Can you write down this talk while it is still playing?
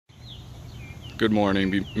Good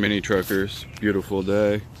morning, mini truckers. Beautiful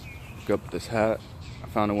day. Got this hat. I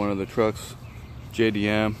found in one of the trucks.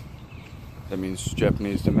 JDM. That means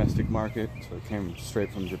Japanese domestic market. So it came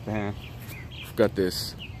straight from Japan. I've got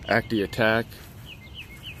this Acty Attack.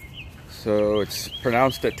 So it's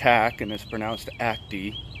pronounced attack and it's pronounced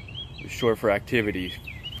acty. It's short for activity.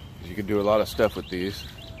 You can do a lot of stuff with these.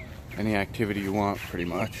 Any activity you want, pretty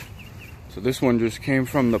much. So this one just came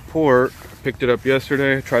from the port. I picked it up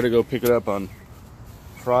yesterday. I tried to go pick it up on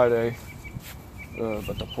Friday,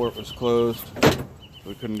 but the port was closed.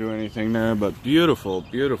 We couldn't do anything there, but beautiful,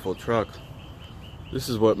 beautiful truck. This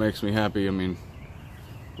is what makes me happy. I mean,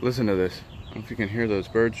 listen to this. I don't know if you can hear those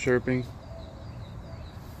birds chirping.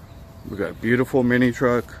 We got a beautiful mini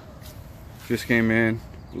truck. Just came in.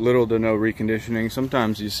 Little to no reconditioning.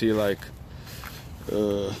 Sometimes you see like,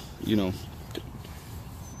 you know,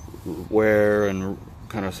 wear and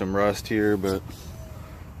kind of some rust here, but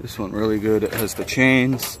this one really good. It has the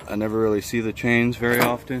chains. I never really see the chains very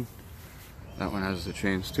often. That one has the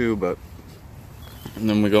chains too, but and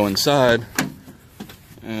then we go inside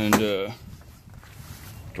and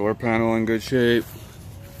door panel in good shape.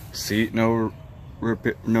 Seat no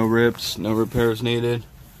rips, no repairs needed.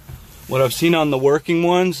 What I've seen on the working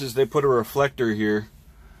ones is they put a reflector here.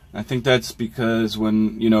 I think that's because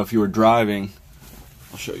when, you know, if you were driving,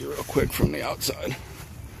 I'll show you real quick from the outside.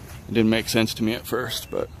 It didn't make sense to me at first,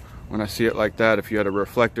 but when I see it like that, if you had a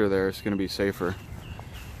reflector there, it's going to be safer.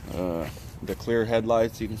 The clear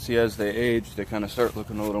headlights, you can see as they age, they kind of start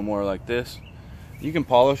looking a little more like this. You can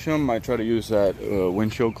polish them. I try to use that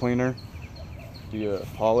windshield cleaner, the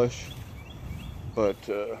polish, but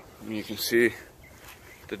you can see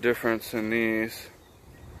the difference in these.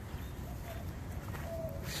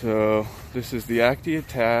 So this is the Acty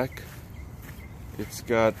Attack. It's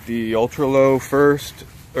got the ultra low first,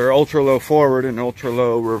 or ultra low forward and ultra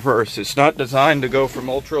low reverse. It's not designed to go from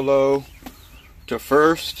ultra low to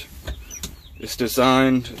first. It's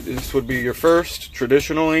designed, this would be your first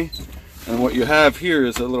traditionally, and what you have here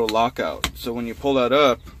is a little lockout. So when you pull that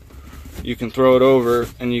up, you can throw it over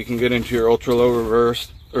and you can get into your ultra low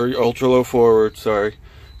reverse, or your ultra low forward, sorry,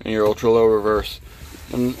 and your ultra low reverse.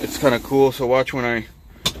 And it's kind of cool. So watch when I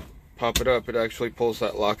pop it up, it actually pulls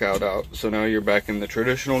that lockout out. So now you're back in the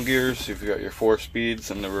traditional gears. You've got your 4 speeds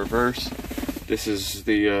and the reverse. This is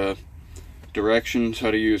the directions, how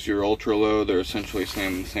to use your ultra low. They're essentially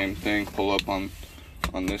saying the same thing. Pull up on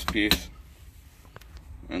this piece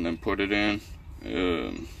and then put it in.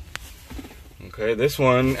 Okay, this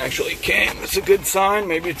one actually came, it's a good sign,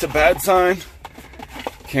 maybe it's a bad sign.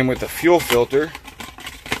 Came with a fuel filter.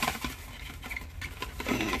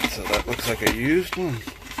 So that looks like a used one.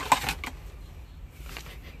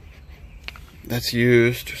 That's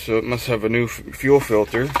used, so it must have a new fuel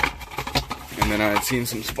filter. And then I had seen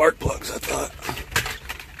some spark plugs, I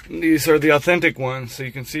thought. And these are the authentic ones, so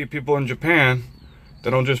you can see people in Japan, they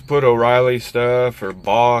don't just put O'Reilly stuff or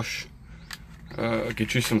Bosch.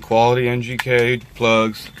 Get you some quality NGK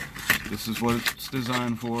plugs. This is what it's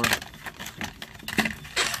designed for.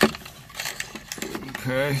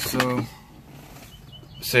 Okay, so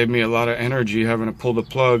saved me a lot of energy having to pull the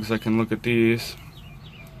plugs. I can look at these.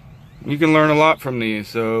 You can learn a lot from these.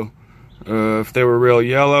 So if they were real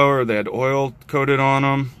yellow or they had oil coated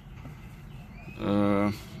on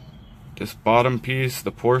them, this bottom piece,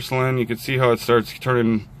 the porcelain, you can see how it starts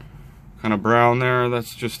turning kind of brown there.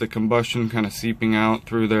 That's just the combustion kind of seeping out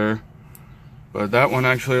through there. But that one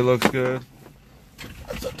actually looks good.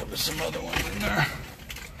 I thought there was some other ones in there.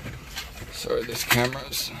 Sorry, this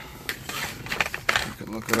camera's, you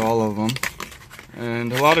can look at all of them.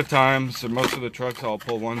 And a lot of times, most of the trucks, I'll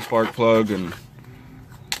pull one spark plug, and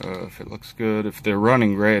if it looks good, if they're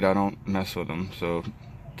running great, I don't mess with them. So,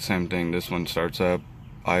 same thing, this one starts up,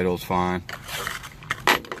 idle's fine.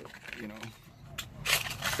 You know,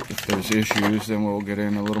 if there's issues, then we'll get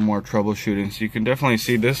in a little more troubleshooting. So you can definitely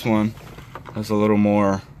see this one has a little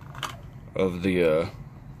more of the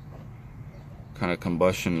kind of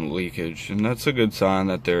combustion leakage, and that's a good sign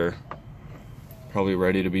that they're probably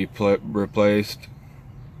ready to be replaced.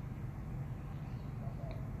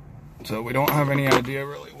 So we don't have any idea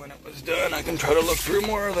really when it was done. I can try to look through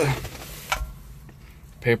more of the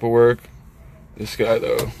paperwork. This guy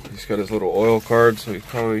though, he's got his little oil card, so he's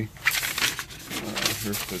probably,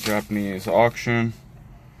 here's the Japanese auction.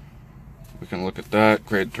 We can look at that,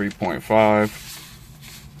 grade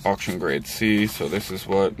 3.5, auction grade C, so this is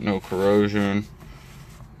what, no corrosion.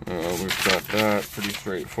 We've got that, pretty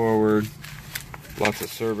straightforward. Lots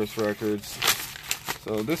of service records.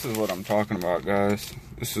 So this is what I'm talking about, guys.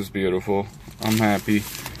 This is beautiful. I'm happy.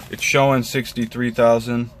 It's showing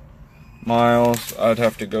 63,000 miles. I'd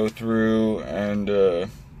have to go through and,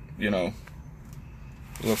 you know,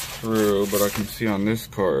 look through, but I can see on this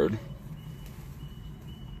card.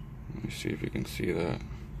 Let me see if you can see that.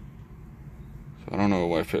 So I don't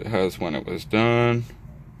know if it has when it was done.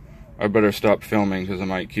 I better stop filming because I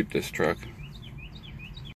might keep this truck.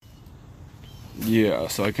 Yeah,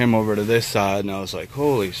 so I came over to this side and I was like,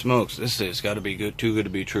 holy smokes, this has got to be good, too good to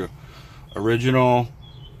be true. Original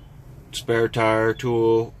spare tire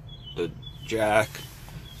tool, the jack.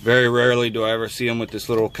 Very rarely do I ever see them with this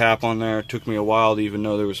little cap on there. It took me a while to even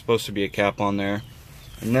know there was supposed to be a cap on there.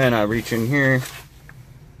 And then I reach in here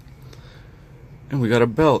and we got a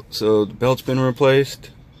belt. So the belt's been replaced.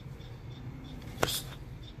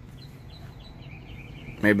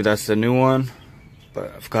 Maybe that's the new one,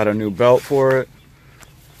 but I've got a new belt for it.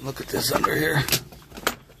 Look at this under here.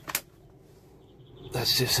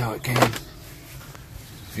 That's just how it came.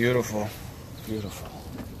 Beautiful, beautiful.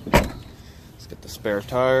 Let's get the spare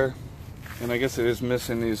tire. And I guess it is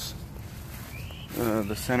missing these,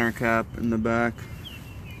 the center cap in the back.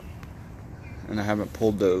 And I haven't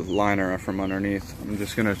pulled the liner from underneath. I'm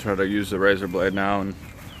just gonna try to use the razor blade now and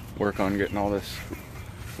work on getting all this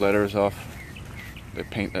letters off. They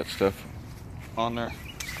paint that stuff on there.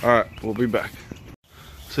 Alright, we'll be back.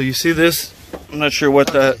 So you see this? I'm not sure what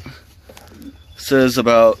that says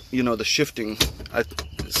about, you know, the shifting.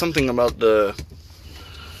 Something about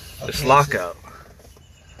this lockout.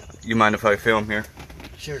 You mind if I film here?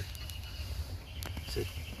 Sure. So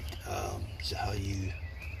how you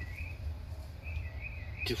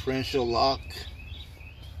differential lock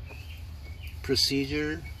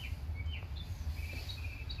procedure.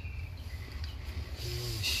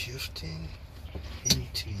 Shifting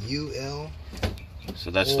into UL.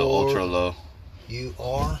 So that's the ultra low.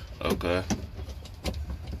 UR. Okay.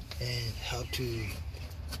 And how to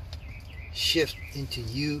shift into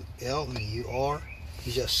UL and UR.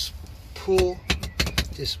 You just pull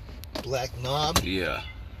this black knob. Yeah.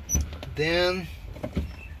 Then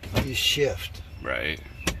you shift. Right.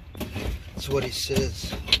 That's what it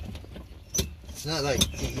says. It's not like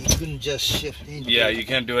you couldn't just shift into. Yeah, you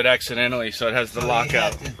can't do it accidentally, so it has the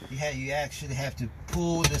lockout. You actually have to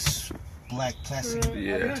pull this black plastic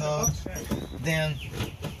Yeah. tub. Then.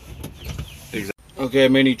 Okay,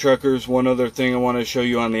 mini truckers, one other thing I want to show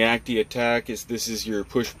you on the Acty Attack is this is your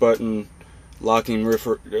push button locking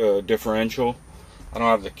differential. I don't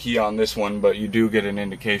have the key on this one, but you do get an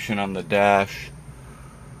indication on the dash.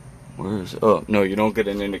 Where is it? Oh, no, you don't get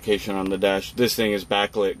an indication on the dash. This thing is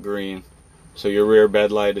backlit green. So your rear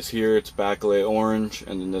bed light is here, it's backlit orange,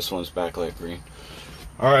 and then this one's backlit green.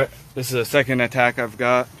 Alright, this is the second Attack I've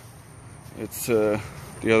got. It's, the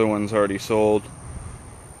other one's already sold.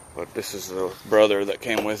 But this is the brother that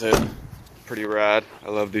came with it. Pretty rad. I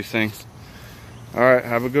love these things. Alright,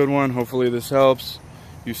 have a good one. Hopefully this helps.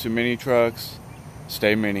 Use some mini trucks.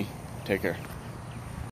 Stay mini. Take care.